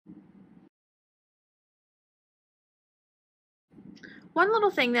One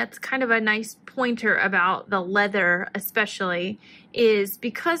little thing that's kind of a nice pointer about the leather especially is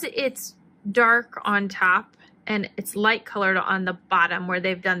because it's dark on top and it's light colored on the bottom where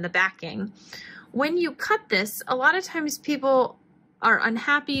they've done the backing. When you cut this, a lot of times people are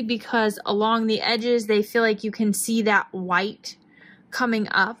unhappy because along the edges they feel like you can see that white coming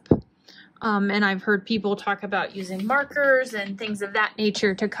up. And I've heard people talk about using markers and things of that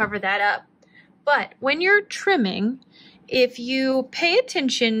nature to cover that up. But when you're trimming, if you pay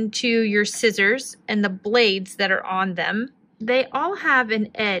attention to your scissors and the blades that are on them, they all have an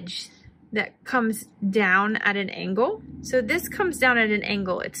edge that comes down at an angle. So this comes down at an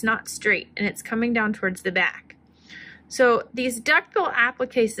angle, it's not straight, and it's coming down towards the back. So these duckbill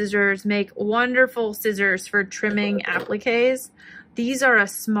applique scissors make wonderful scissors for trimming appliques. These are a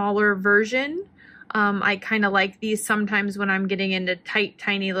smaller version. I kind of like these sometimes when I'm getting into tight,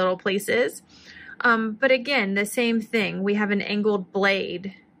 tiny little places. But again, the same thing. We have an angled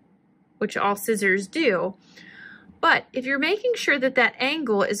blade, which all scissors do. But if you're making sure that that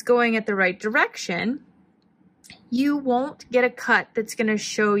angle is going at the right direction, you won't get a cut that's going to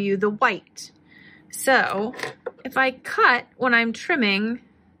show you the white. So if I cut when I'm trimming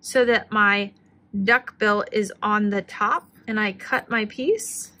so that my duckbill is on the top and I cut my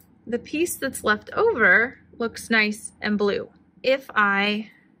piece, the piece that's left over looks nice and blue. If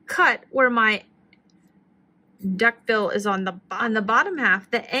I cut where my duckbill is on the bottom half,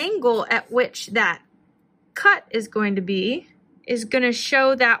 the angle at which that cut is going to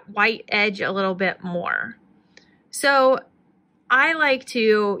show that white edge a little bit more. So I like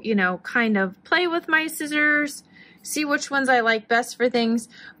to, you know, kind of play with my scissors, see which ones I like best for things,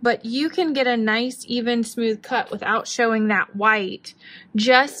 but you can get a nice, even, smooth cut without showing that white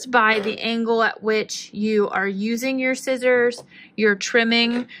just by the angle at which you are using your scissors, you're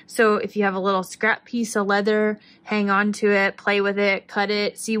trimming. So if you have a little scrap piece of leather, hang on to it, play with it, cut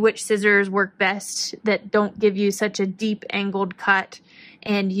it, see which scissors work best that don't give you such a deep angled cut,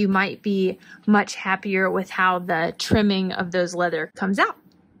 and you might be much happier with how the trimming of those leather comes out.